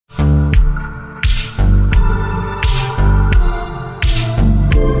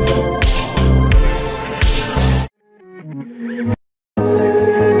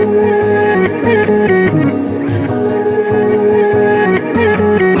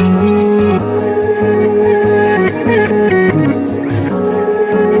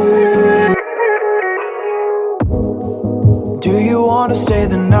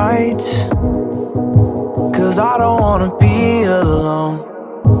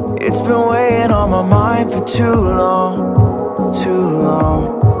It's been weighing on my mind for too long, too long.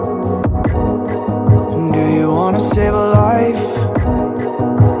 Do you wanna save a life?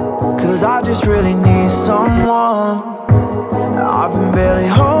 'Cause I just really need someone. I've been barely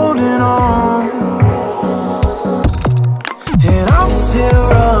holding on, and I'm still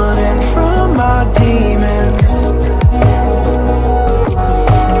running from my demons.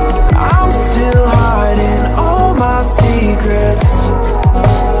 I'm still hiding all my secrets,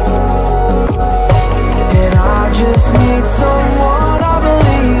 and I just need someone I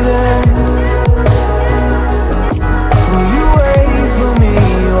believe in. Will you wait for me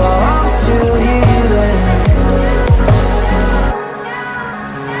while I'm still healing?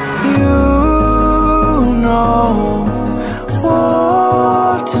 You know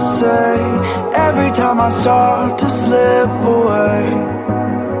what to say every time I start to slip away,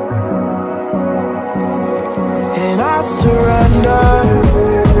 and I surrender.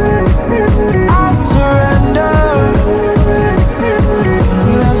 I surrender.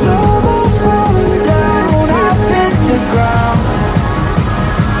 There's no more falling down. I've hit the ground,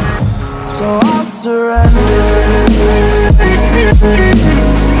 so I surrender.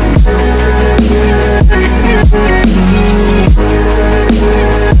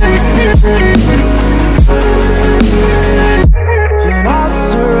 And I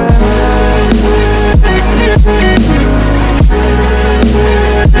surrender.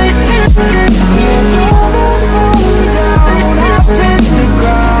 There's no more falling down. I've hit the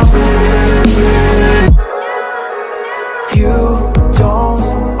ground. You don't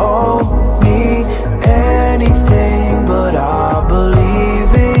owe me anything, but I believe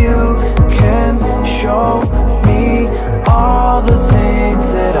that you can show me all the things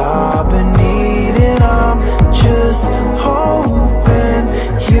that I've been needing. I'm just hoping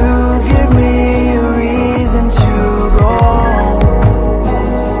you give me a reason to go on.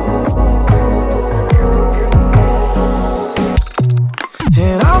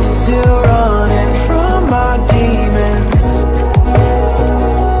 And I'm still running from my demons.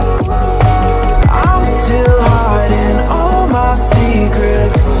 I'm still hiding all my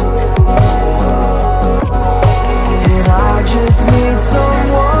secrets, and I just need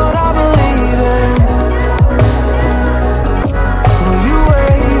someone I believe in. Will you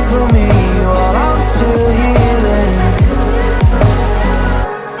wait for me while I'm still healing?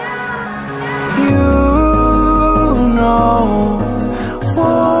 You know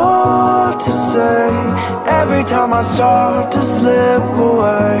what to say every time I start to slip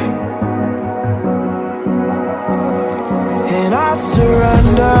away, and I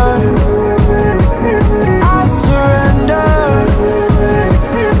surrender. I surrender.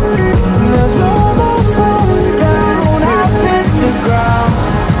 There's no more falling down. I've hit the ground,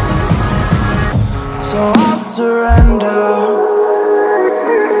 so I surrender.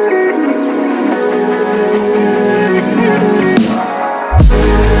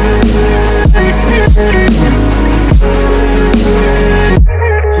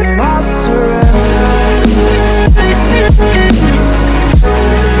 And I surrender.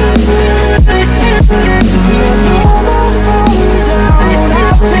 There's no more falling down.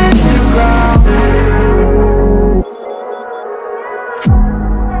 I've hit the ground.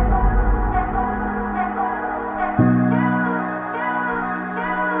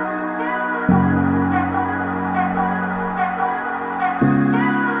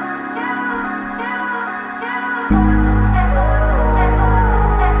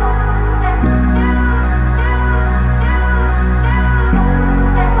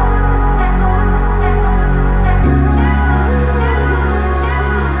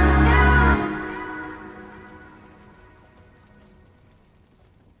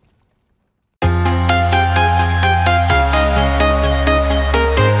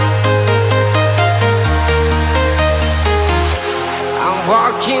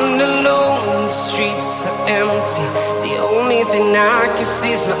 Walking alone, the streets are empty. The only thing I can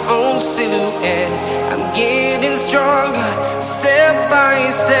see is my own silhouette. I'm getting stronger, step by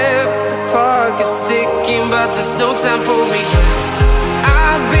step. The clock is ticking, but there's no time for regrets.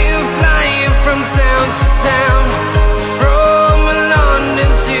 I've been flying from town to town, from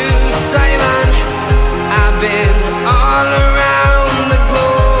London to Taiwan. I've been all around the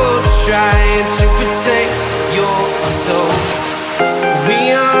globe, trying to protect your soul. We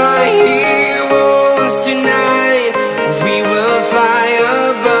are heroes tonight. We will fly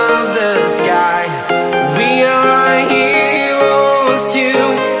above the sky. We are heroes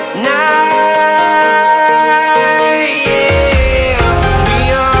tonight. Yeah. We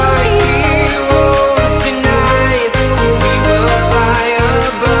are heroes tonight. We will fly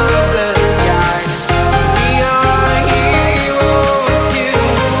above the sky. We are heroes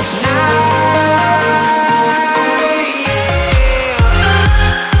tonight.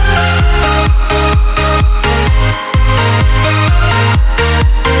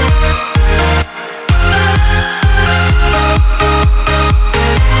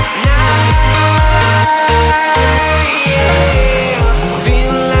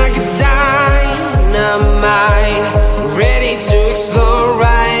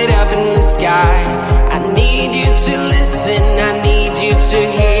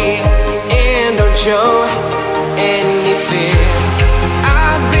 show any fear.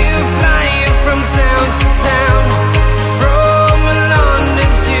 I've been flying from town to town, from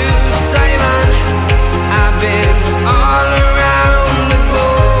London to Taiwan. I've been all around the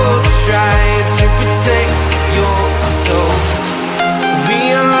globe trying to protect your soul. We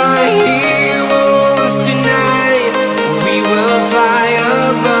are heroes tonight. We will fly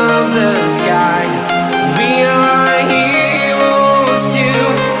above the sky. We are heroes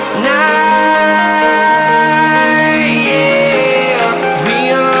tonight. Yeah. We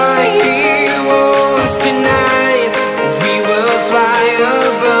are heroes tonight. We will fly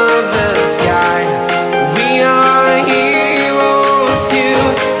above the sky. We are heroes tonight.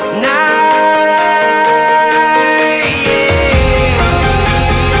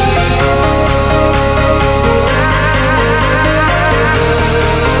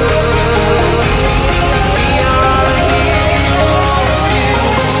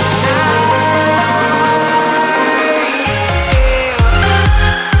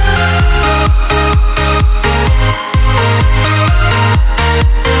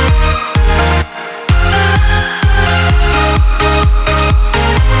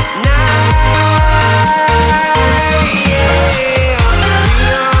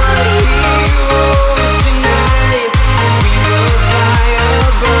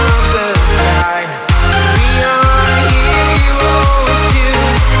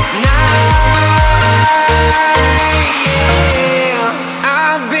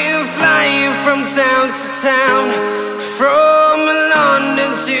 Town to town, from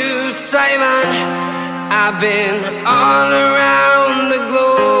London to Taiwan. I've been all around the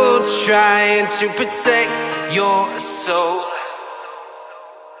globe trying to protect your soul.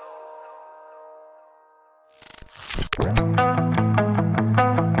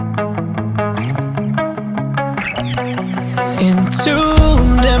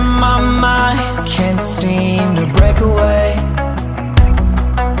 Entombed in my mind, can't seem to break away.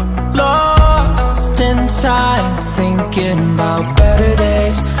 Lost in time, thinking about better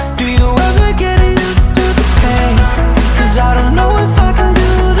days. Do you ever get used to the pain? 'Cause I don't know if I can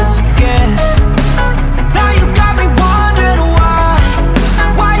do this again. Now you got me wondering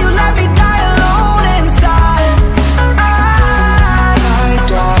why you let me die alone inside. I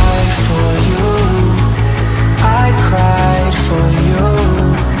died for you, I cried for you,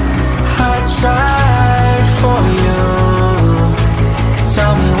 I tried for you.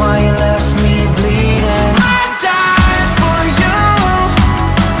 Tell me why you left me bleeding. I died for you,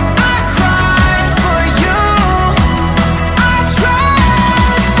 I cried for you, I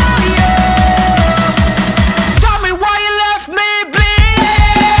tried for you. Tell me why you left me bleeding.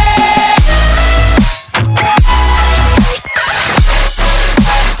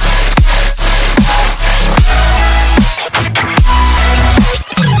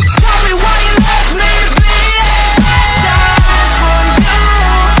 Tell me why you left me bleeding. Died for you,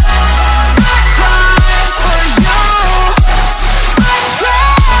 I cried for you, I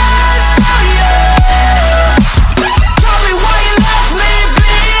tried for you. Tell me why you left me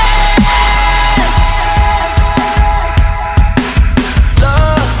bleeding.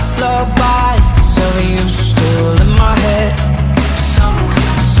 Lullabies of you still in my head.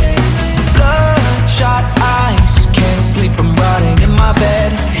 Someone save me. Bloodshot eyes, can't sleep, I'm rotting in my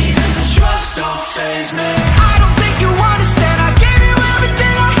bed. Even the drugs don't faze me. I don't think you understand. I gave you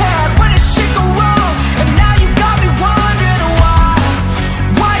everything I had. When did shit go wrong? And now you got me wondering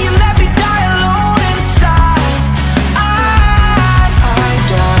why you let me die alone inside. I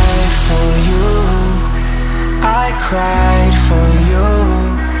died for you, I cried for you,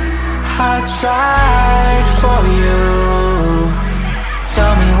 I tried for you.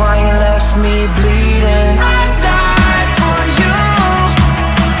 Tell me why you left me bleeding. I died for you,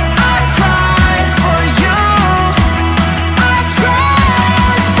 I cried for you, I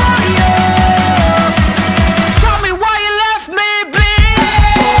tried for you. Tell me why you left me bleeding.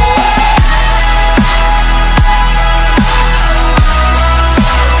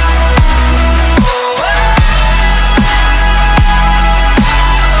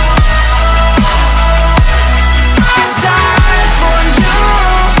 I died for you,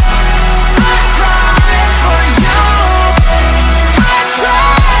 I cried for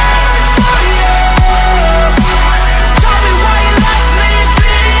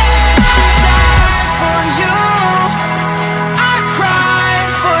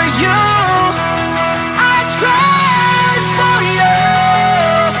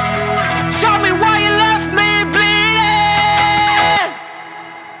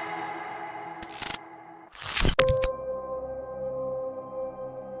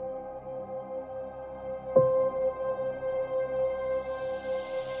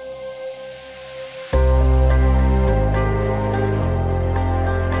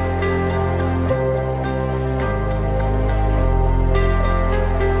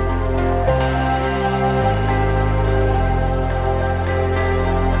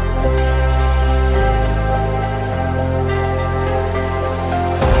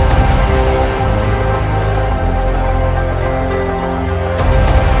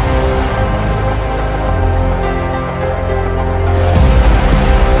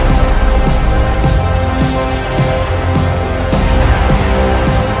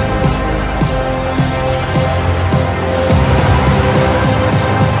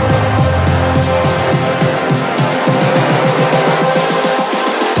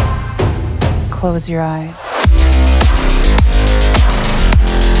Close your eyes.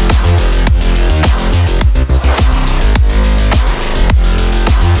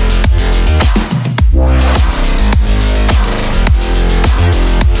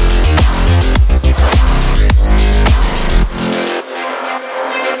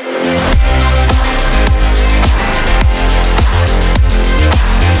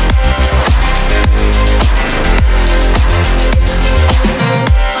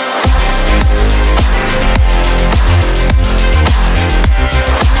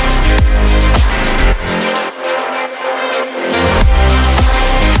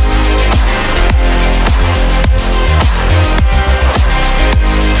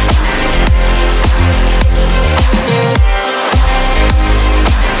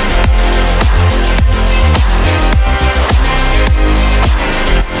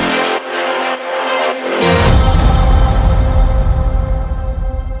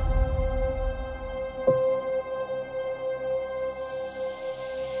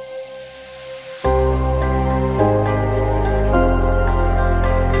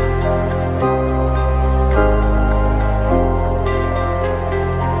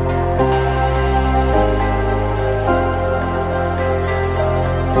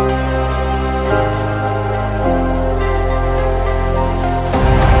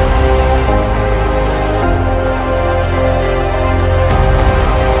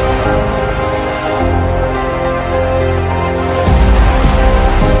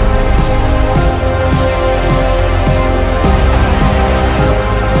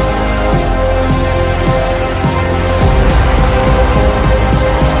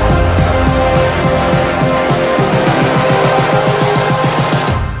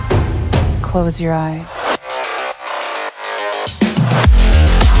 Close your eyes.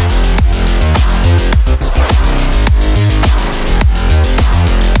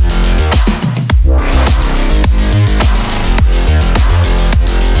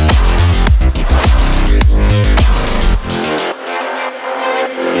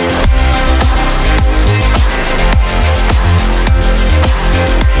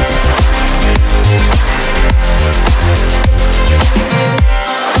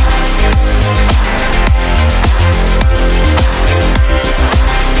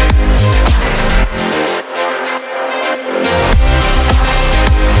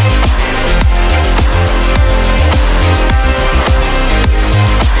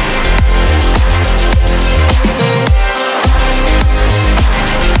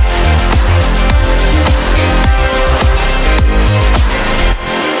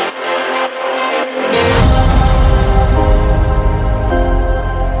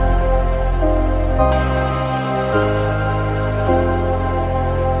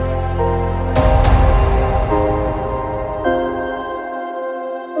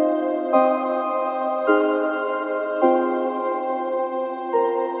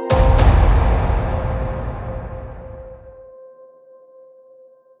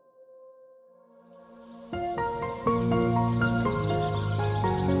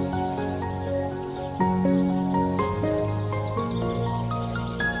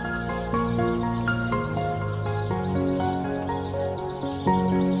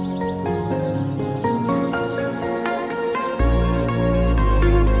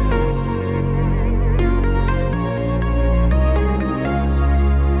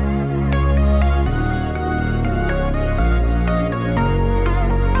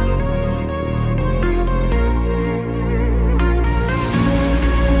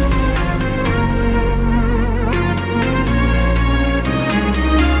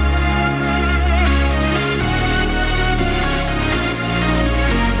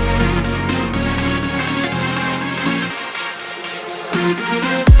 We'll be right back.